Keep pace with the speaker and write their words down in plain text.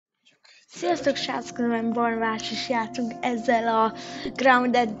Sziasztok srácok, én Barnács, és játszunk ezzel a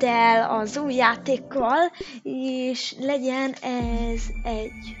Grounded-del, az új játékkal, és legyen ez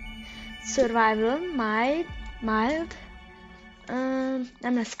egy survival, mild,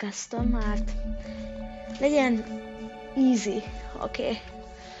 nem lesz custom, mert legyen easy, oké.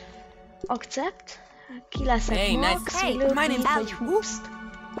 Accept, ki leszek ma, Xilőt, vagy 20-t.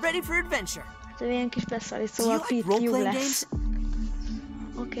 Ready for adventure. Hát ilyen kis beszali, szóval Pete jó lesz.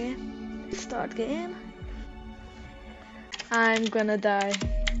 Oké. Start game. I'm gonna die.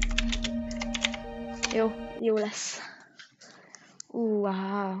 Jó lesz.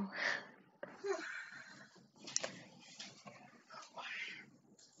 Wow.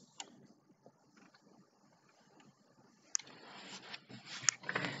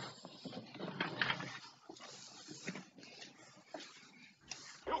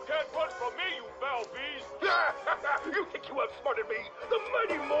 You can't run from me, you foul beast! You think you outsmarted me, the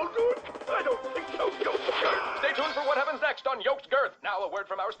mighty Muldoon? I don't think so, Yoked Girth! Stay tuned for what happens next on Yoked Girth. Now a word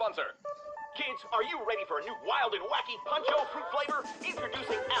from our sponsor. Kids, are you ready for a new wild and wacky Punch-O fruit flavor?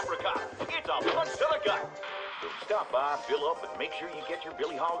 Introducing Apricot. It's a punch to the gut. So stop by, fill up, and make sure you get your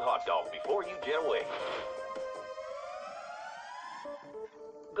Billy Hog hot dog before you jet away.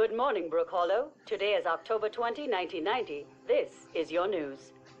 Good morning, Brook Hollow. Today is October 20, 1990. This is your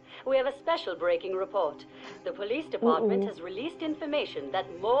news. We have a special breaking report. The police department has released information that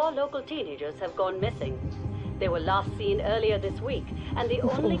more local teenagers have gone missing. They were last seen earlier this week, and the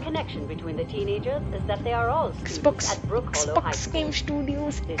only connection between the teenagers is that they are all students at Brook Hollow High School. Game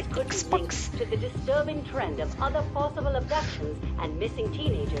Studios. This could be linked to the disturbing trend of other possible abductions and missing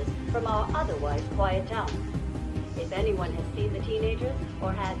teenagers from our otherwise quiet town. If anyone has seen the teenagers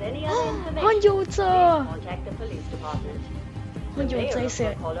or has any other information, please contact the police department. The mayor of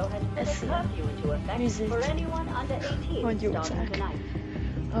Brook Hollow has put a curfew into effect for anyone under 18 starting tonight.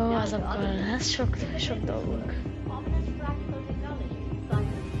 Ó, azokkal lesz sok dolgunk.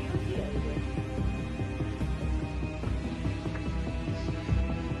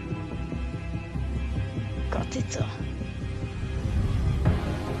 Katica.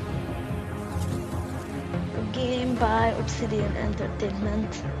 A game by Obsidian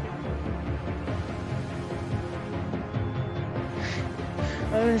Entertainment.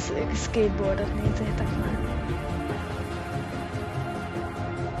 Az skateboardot nézzétek már.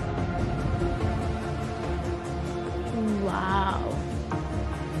 Wow.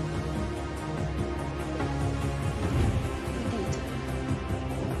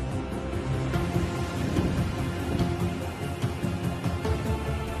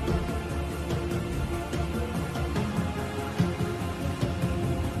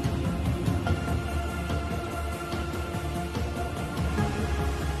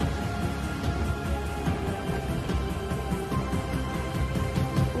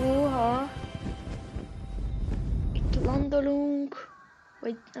 Landolunk,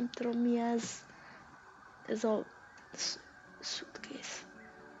 vagy nem tudom mi ez. Ez a suitcase.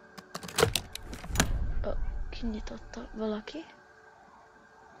 Kinyitotta valaki.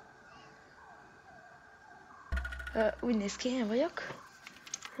 Úgy néz ki, én vagyok.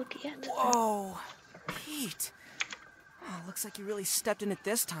 Ilyet. Whoa, Pete. Oh, looks like you really stepped in it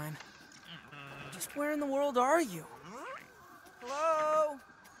this time. Just where in the world are you? Hello?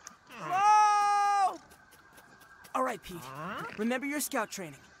 Hello? All right, Pete. Remember your scout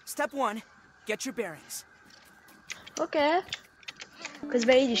training. Step 1, get your bearings. Oké.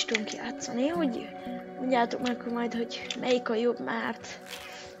 Közben így is tudunk játszani, hogy mondjátok meg majd, hogy melyik a jobb, mert...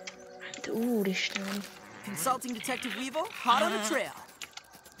 Hát úristen. Consulting Detective Weevil, hot on the trail.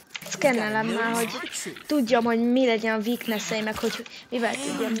 Szkennelem már, hogy tudjam, hogy mi legyen a weakness-ei, meg hogy mivel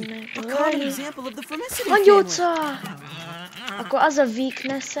tudjam megölni. Hangyóca! Akkor az a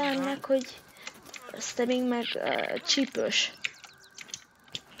weakness ennek, hogy stabbing meg csípős.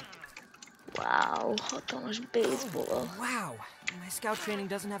 Wow, hatalmas baseball. Wow, my scout training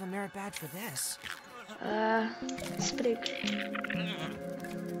doesn't have a merit badge for this. Sprig.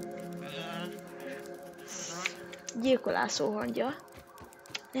 Gyilkolászó hangja.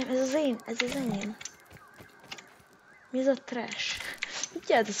 Nem, ez az enyém. Mi ez a trash? Mit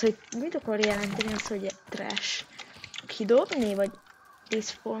jelent az, hogy mit akar jelenteni az, hogy trash? Kidobni, vagy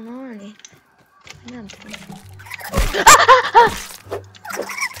respawnolni? Nem tudom.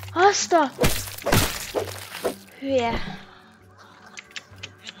 Azt a... Hülye.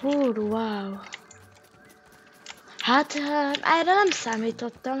 Wow. Hát, erre nem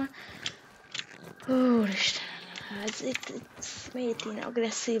számítottam. Úristen. Ez itt mélyén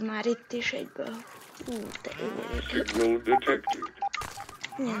agresszív már itt is egyből. De ég.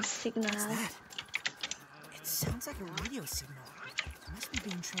 Milyen szignál? It sounds like a radio signal. Must be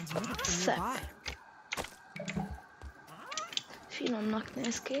being transmitted from Szép. nearby. Finomnak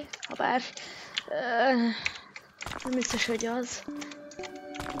néz ki, habár nem biztos, hogy az.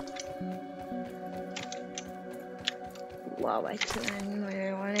 Wow, egyszerűen nagyon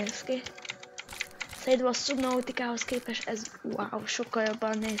jól néz ki. Szerintem a Subnautikához képest ez wow, sokkal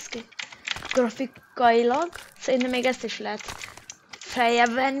jobban néz ki. Grafikailag szerintem még ezt is lehet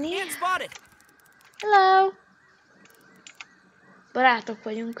feljebb venni. And spotted! Hello! Barátok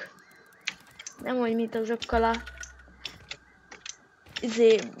vagyunk. Nem úgy, mint azokkal a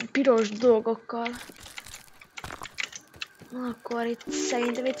piros dolgokkal. Na, akkor itt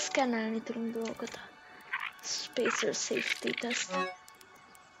szerintem itt szkennelni tudunk dolgokat. Spacer safety test.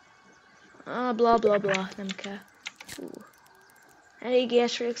 Ah, bla bla bla, nem kell. Fú. Elég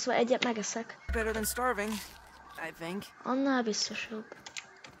ilyes vagyok, szóval egyet megeszek. Better than starving, I think. Annál biztos jobb.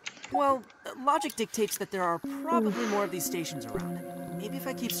 Well, logic dictates that there are probably more of these stations around. Maybe if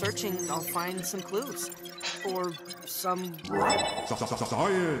I keep searching, I'll find some clues. Or some...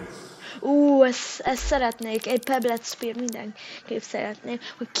 Science! Ezt szeretnék, egy Peblet Spear mindenképp szeretném,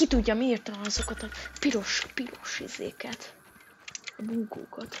 hogy ki tudja miért azokat a piros izéket. A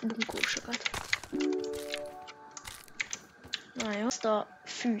bunkósokat. Na jó, ezt a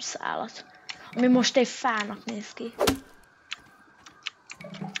fűszálat, ami most egy fának néz ki.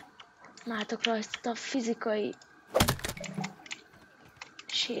 Látok rajta a fizikai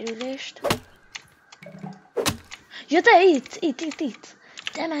sérülést. Ja, de itt!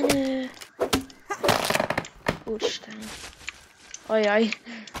 De menő! Úristen. Ajaj.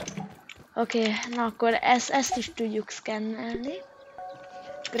 Oké, na akkor ezt is tudjuk szkennelni.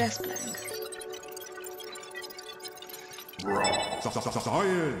 Grassplank.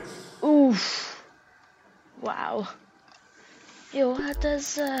 Science! Wow. Jó, hát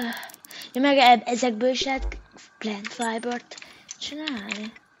ez... Ja, meg ezekből is lehet plant fibert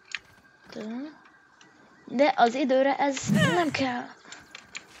csinálni. Tudom. De az időre ez nem kell.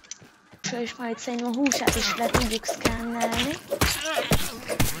 És majd szerintem a húsát is le tudjuk szkennelni.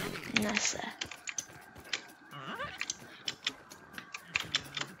 Nesze.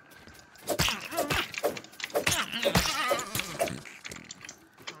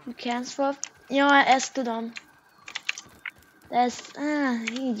 Cancel. Ja, ezt tudom. De ez...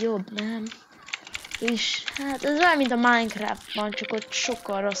 így jobb, nem? És hát ez olyan, mint a Minecraftban, csak ott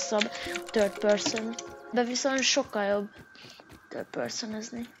sokkal rosszabb third person. De viszont sokkal jobb third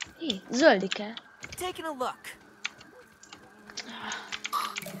personozni. Hé, zöldike. Taking a look.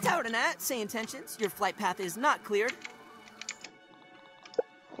 Tower to Nat, say intentions. Your flight path is not cleared.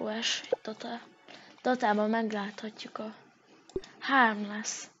 OS, totálban megláthatjuk a... 3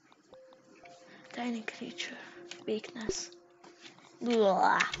 lesz. Tiny creature. Weakness.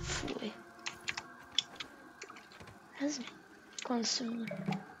 Blah, fúj. Ez mi? Consume.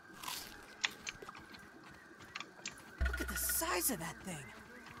 Look at the size of that thing.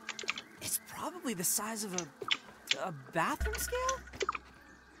 It's probably the size of a bathroom scale?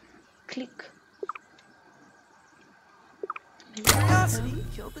 Click. Curiosity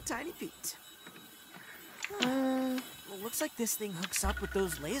killed the tiny feet. Well, looks like this thing hooks up with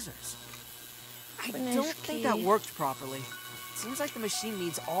those lasers. I don't think that worked properly. It seems like the machine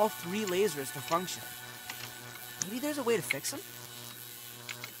needs all 3 lasers to function. Maybe there's a way to fix them?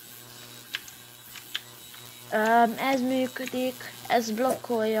 Ez működik, ez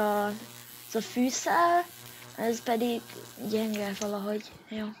blokkolja ez a fűszál, ez pedig gyenge valahogy.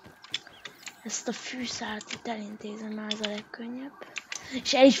 Jó. Ezt a fűszált itt elintézem, már az a legkönnyebb.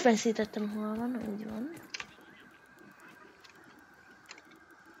 És el is feszítettem, hol van, úgy van.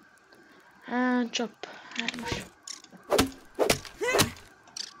 Csap, 3-as.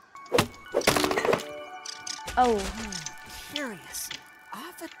 Oh. Curious.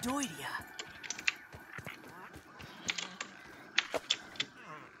 Ophidoidea.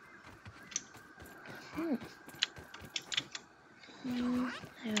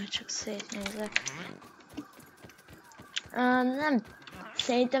 Jó, csak szétnézek. Nem,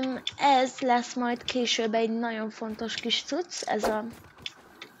 szerintem ez lesz majd később egy nagyon fontos kis cucc, ez a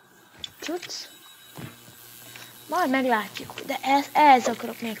cucc. Majd meglátjuk, de ez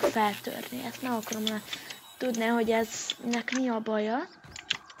akarok még feltörni, ezt nem akarom tudni, hogy eznek mi a baja.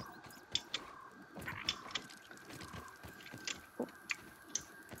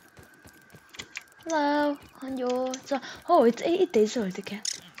 Hello, hangyó. Itt egy zöldike.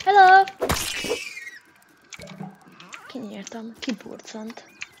 Hello! Kinyírtam, kiburcant.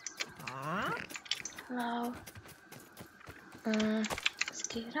 Hello. Ezt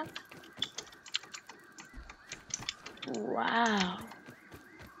kérem. Wow.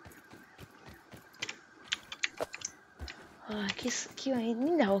 Ki van itt?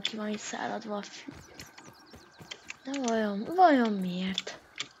 Mindenhol ki van itt száradva a fű. De vajon miért?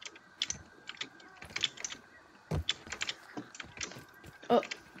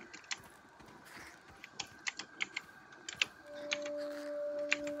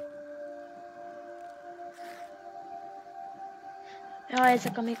 Ja,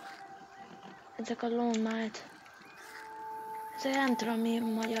 ezek a lómát. Ezek nem tudom mi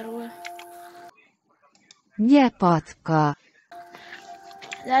magyarul. Gyepatka.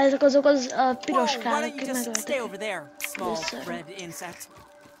 De ezek azok a piros Whoa, why károk, don't you just stay over megöltek. there, small Yes, red insect?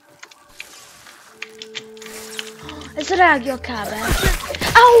 Ez rágja a kábel.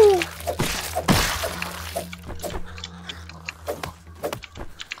 Au!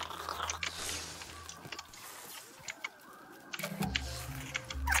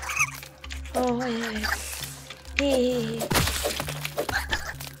 Jaj. Hé.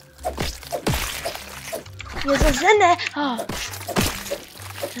 Mi ez a zene?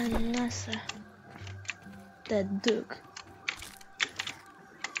 Nesze. Te dög.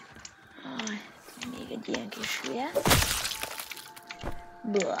 Még egy ilyen kis hülye.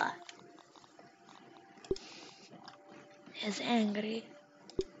 Blah. Ez angry.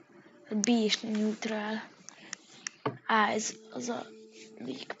 A B is neutral. Ez az a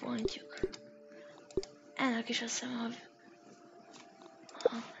weak pontjuk. Ennek is azt hiszem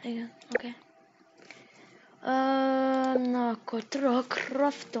igen, oké. Na akkor tudok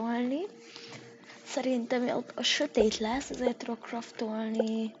craftolni. Szerintem a sötét lesz, ezért tudok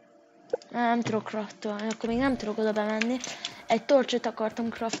craftolni. Nem tudok craftolni, akkor még nem tudok oda bemenni. Egy torcsot akartam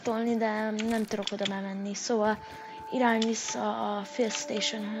craftolni, de nem tudok oda bemenni. Szóval irány vissza a fill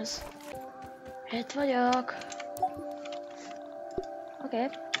stationhöz. Itt vagyok. Oké.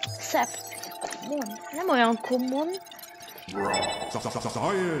 Szep. Nem olyan common.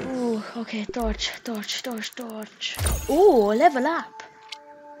 Oké, torch. Level up.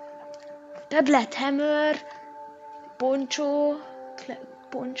 Tablet hammer.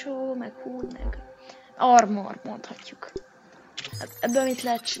 Poncho, meg húd, meg armor, mondhatjuk. Ebből mit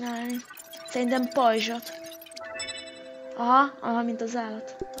lehet csinálni? Szerintem pajzsot. Aha, mint az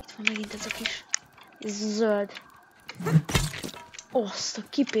állat. Itt van megint ez a kis zöld. Azt,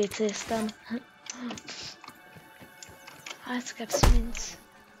 kipécéztem. Hardcaps minc.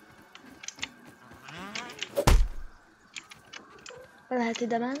 Lehet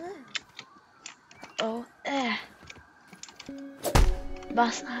ide menni?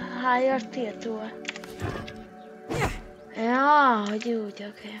 Basz, higher tier túl. Ja, hogy úgy,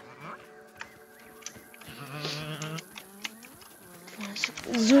 oké.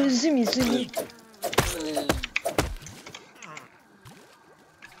 Zümi.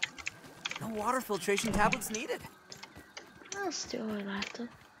 No water filtration tablets needed. Azt jól látod.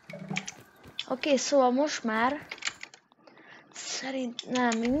 Oké, szóval most már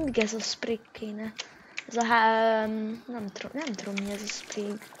nem, még mindig ez a sprig kéne. Ez a nem tudom mi ez a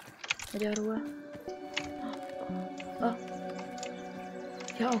sprig magyarul.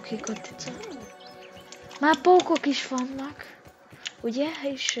 Ja, oké, katica. Már pókok is vannak. Ugye?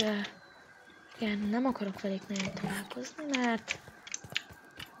 És igen, nem akarok velük nagyon találkozni, mert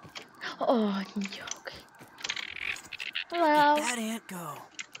oké. Hello. That ant go.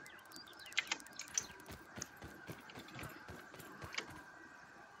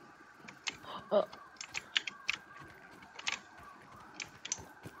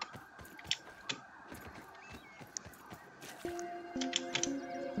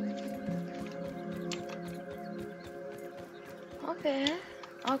 Oké,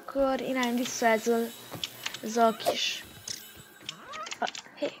 akkor irány vissza ez a kis...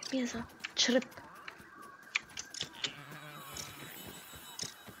 Hé, mi ez a csrip?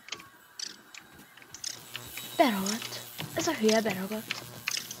 Beragadt. Ez a hülye beragadt.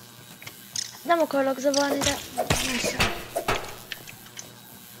 Nem akarok zavarni, de...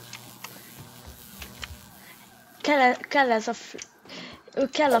 Kell ez a...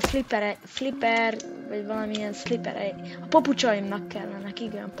 Kell a flipper, vagy valamilyen slipper. A papucsaimnak kellenek,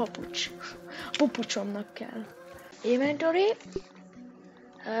 igen, papucs. A papucsomnak kell. Inventory.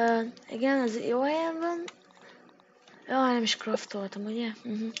 Igen, az jó helyen van. Jaj, nem is craftoltam, ugye?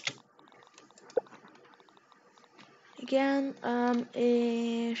 Igen,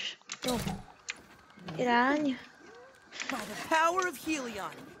 és... Jó. Irány. By the power of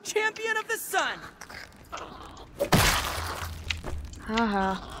Helion, champion of the sun.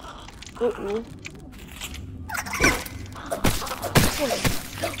 Haha.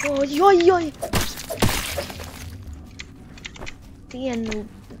 Jaj! Ilyen noob.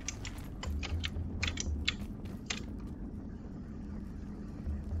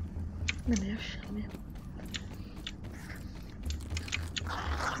 Nem ér semmi.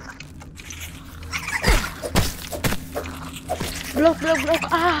 Blokk.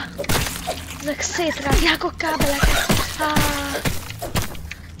 Ezek szétrágják a kábeleket.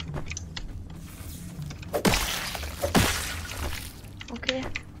 Oké.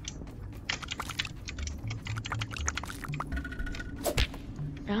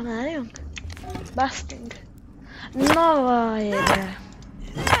 Elmárjunk? Busting. Na várjál.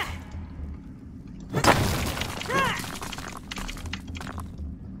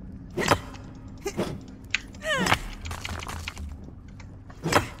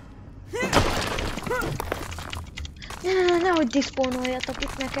 Nehogy diszponoljatok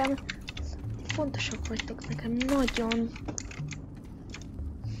itt nekem. Fontosak vagytok nekem, nagyon.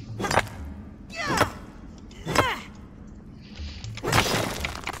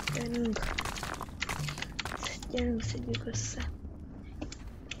 Gyerünk, szedjük össze.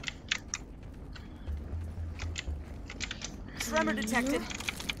 Tremor detected.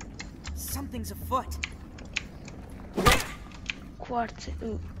 Something's afoot. Quartz.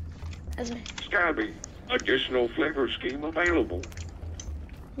 Ez mi? Scabby, additional flavor scheme available.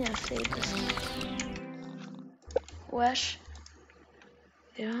 Milyen szép ez. OS.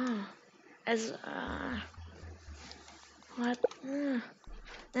 Ja. Ez... hát...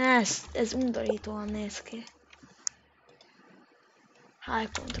 Ez undorítóan néz ki.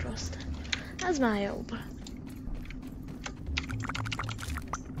 High contrast. Ez már jobb.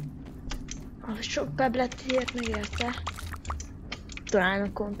 A sok tabletért megérte. Talán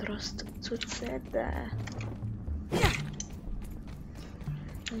a kontraszt cuccért, de...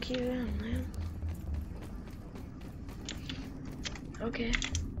 kívül nem nagyon. Oké.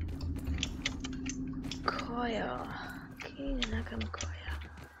 Kaja. Kéne nekem kaja.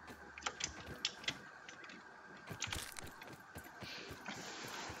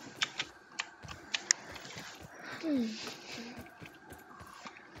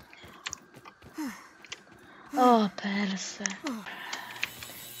 Persze.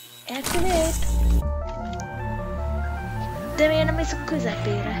 Activate. De miért nem mész a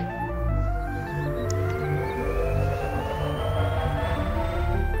közepére?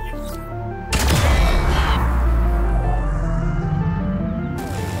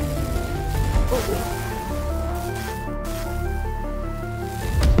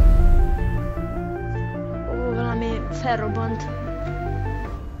 Valami felrobbant.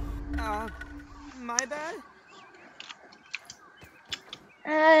 My bad?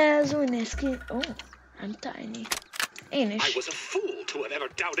 Ez úgy néz ki. I'm tiny. Én is. I was a fool to have ever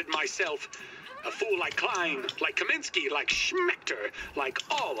doubted myself. A fool like Klein, like Kaminsky, like Schmechter, like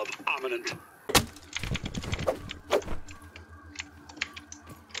all of Ominent.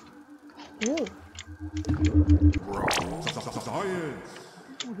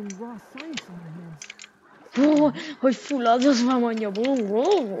 Hogy fullad, az már mondja.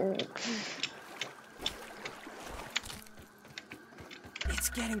 It's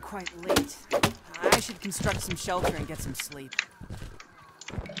getting quite late. I should construct some shelter and get some sleep.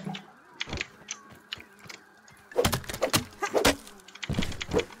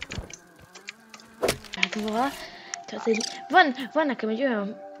 Tehát van nekem egy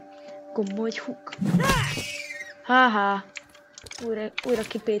olyan gomba, hogy hook. Haha. Újra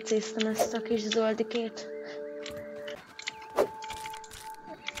kipécéztem ezt a kis zoldikét.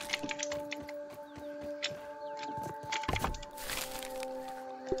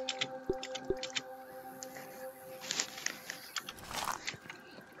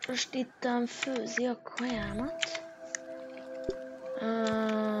 Most itt főzi a kajámat.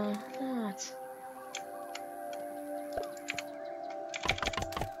 Hát...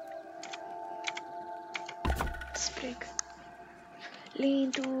 Sprig.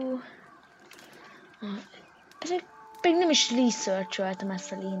 Lindú. Pedig nem is research-oltam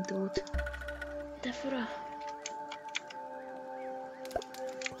ezt a lindút. De fura.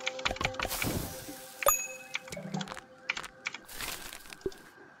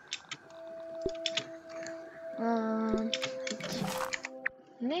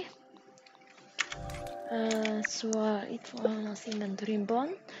 Mi? Szóval itt van az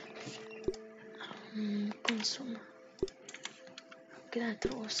inventory-ban. Consume. Get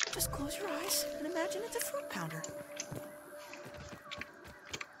roast. Just close your eyes and imagine it's a fruit pounder.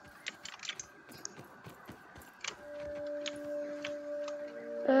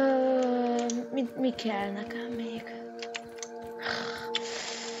 Mi kell nekem még?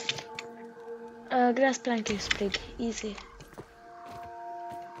 Grass plank sprig. Easy.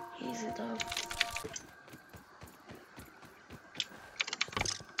 Easy dog.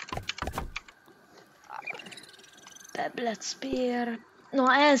 Tablet spear.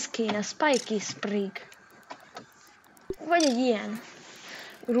 No, ez kéne. Spiky sprig. Vagy egy ilyen.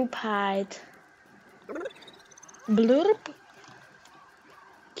 Group hide. Blurb.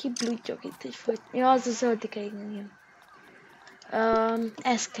 Kibludjak itt egy folyt. Ja, az a zöldike, igen.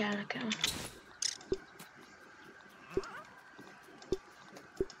 Ez kell nekem.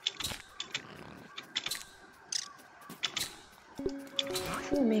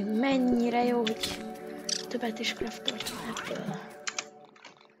 Fú, még mennyire jó, hogy többet is craftoltam ebből.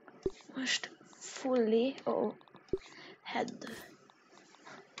 Most fully, head.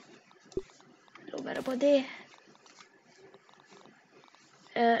 Lower body.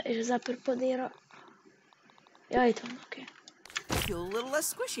 És az upper body-ra. Ja, itt van, oké. Feel a little less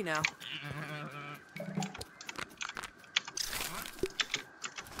squishy now.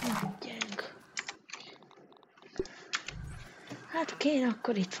 Gyerünk. Hát kéne,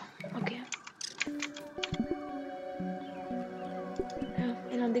 akkor itt van. Oké. Jó,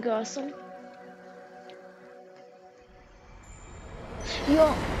 én addig alszom. Jó.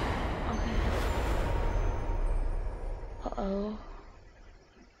 Oké. Uh-oh.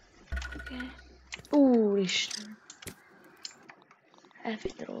 Oké. Úristen.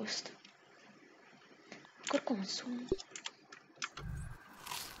 Elvitt rost. Akkor konszum.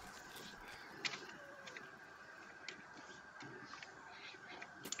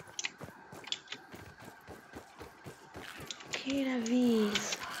 Kéne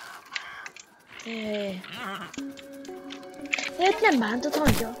víz. Ilyet nem bántott,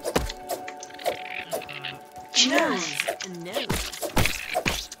 hagyja. Csinálj!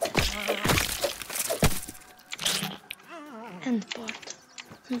 Endpart.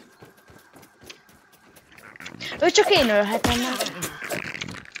 Ő csak én ölhetem meg.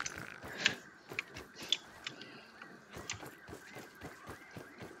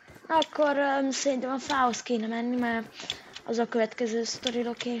 Akkor szerintem a fához kéne menni, mert az a következő story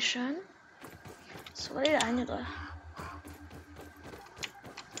location. Szóval irány oda.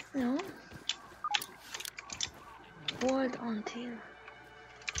 Jó. Hold until.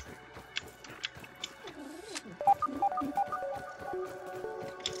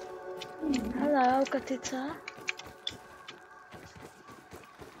 Hello, Katica.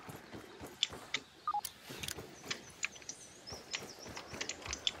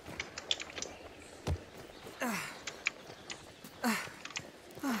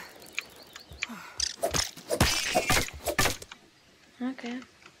 Okay.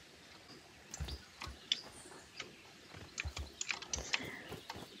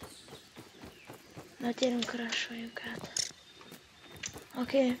 Na gyerünk, rassoljunk át.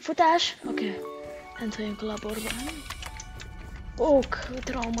 Oké, futás. Oké. Bent vagyunk a laborban.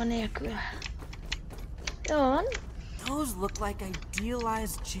 Trauma nélkül. Jó van. Those look like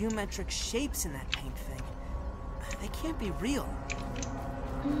idealized geometric shapes in that paint thing. They can't be real.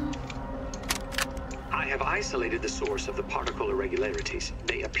 I have isolated the source of the particle irregularities.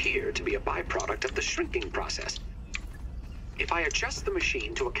 They appear to be a byproduct of the shrinking process. If I adjust the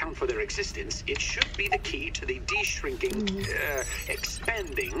machine to account for their existence, it should be the key to the de-shrinking,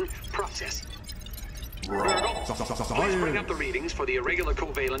 expanding process. Please bring up the readings for the irregular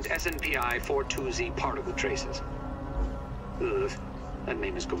covalent SNPI 42Z particle traces. Ugh, that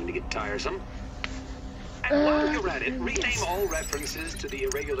name is going to get tiresome. And while you're at it, rename all references to the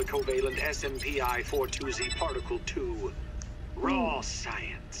irregular covalent SNPI 42Z particle to raw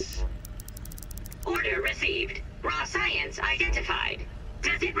science. Order received. Raw science identified.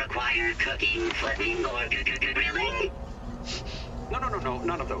 Does it require cooking, flipping, or grilling? No,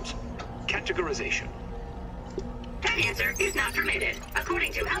 none of those. Categorization. That answer is not permitted,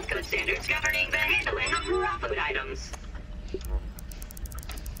 according to health code standards governing the handling of raw food items.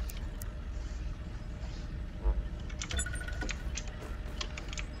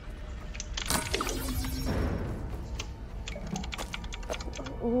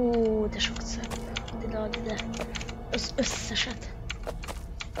 De sok szebb. Ide. Összeset.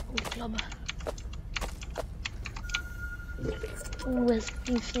 Klaba. Ez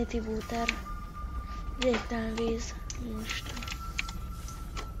Infinity Water. Végtelen víz. Most.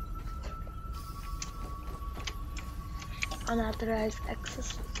 Unauthorized access.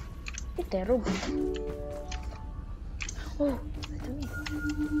 Itt egy robot.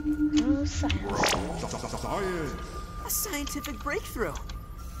 Science. A scientific breakthrough.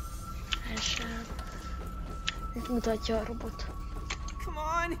 Itt mutatja a robot. Come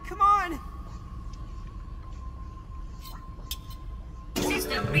on!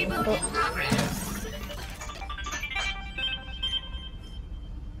 System reboot in progress.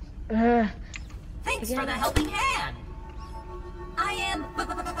 Thanks for the helping hand. I am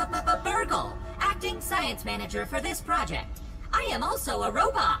Burgle, acting science manager for this project. I am also a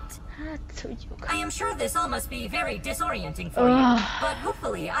robot. Hát tudjuk. I am sure this all must be very disorienting for you, but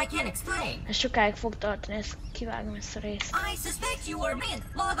hopefully I can explain. Ez sokáig fog tartani, ezt kivágom ezt a részt. I suspect you are man.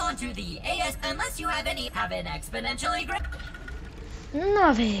 Log on to the AS unless you have an exponentially great.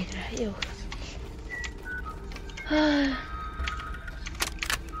 Na végre, jó.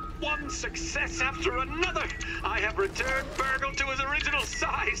 One success after another! I have returned Burgle to his original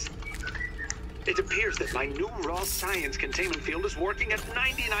size! It appears that my new raw science containment field is working at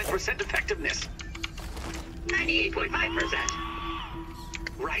 99% effectiveness. 98.5%.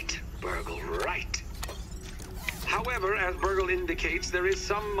 Right, Burgle, right. However, as Burgle indicates, there is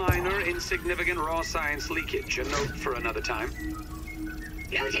some minor, insignificant raw science leakage. A note for another time.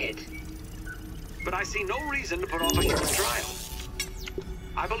 Noted. But I see no reason to put off a human trial.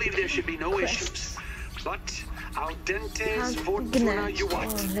 I believe there should be no issues. But al dente's fortuna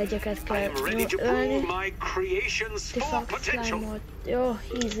juvat. I am ready to prove my creation's full potential. Jó,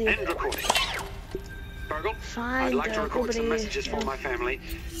 easy. End recording. Burgle, I'd like to record some messages for my family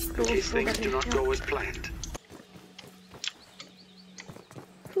in case things do not go as planned.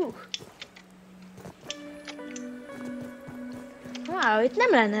 Hú. Wow, itt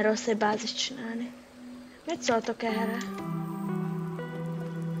nem lenne rossz egy bázist csinálni. Mit szóltok erre?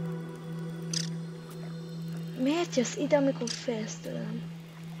 Miért jössz ide, amikor félsz tőlem?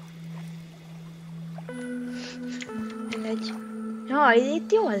 Mindegy. Ja,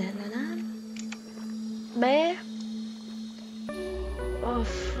 itt jól lenne, nem? Be? A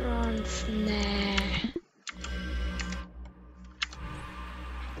franc, ne.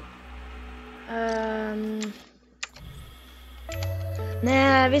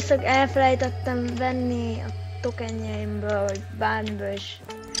 Ne, elfelejtettem venni a tokenjeimből, vagy bármiből is.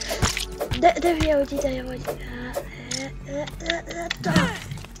 De hülye, hogy ideje vagy.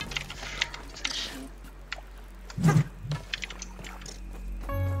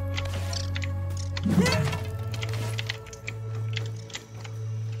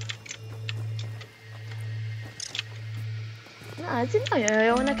 Na, ez így nagyon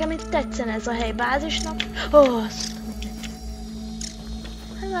jó, nekem itt tetszene ez a hely bázisnak. Azt.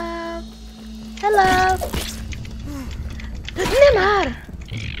 Hello. Hello. Nem már!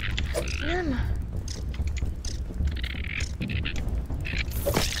 Nem.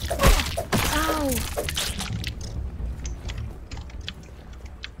 Au.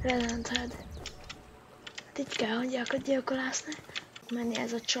 Redented. Hát így kell, hogy gyilkolászni. Menni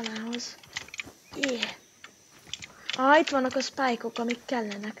ez a csalához. Yeah. Itt vannak a spike-ok, amik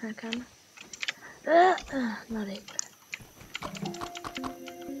kellenek nekem. Na végre.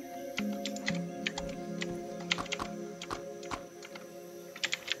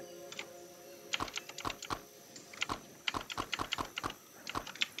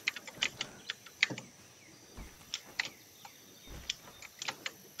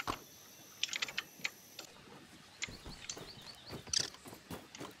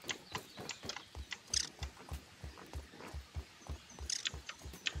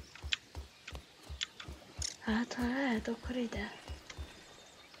 Hát, ha lehet, akkor ide.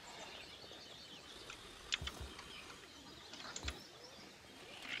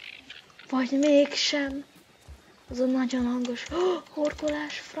 Vagy mégsem. Az a nagyon hangos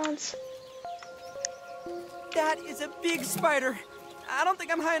horkolás, franc. That is a big spider. I don't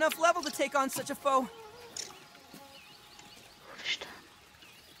think I'm high enough level to take on such a foe.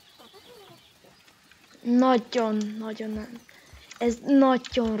 Nagyon nem. Ez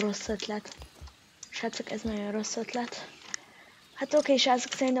nagyon rossz ötlet. Srácok, ez nagyon rossz ötlet. Hát oké,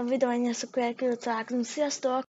 srácok, szerintem a videó ennyi lesz, akkor elküldött találkozunk. Sziasztok!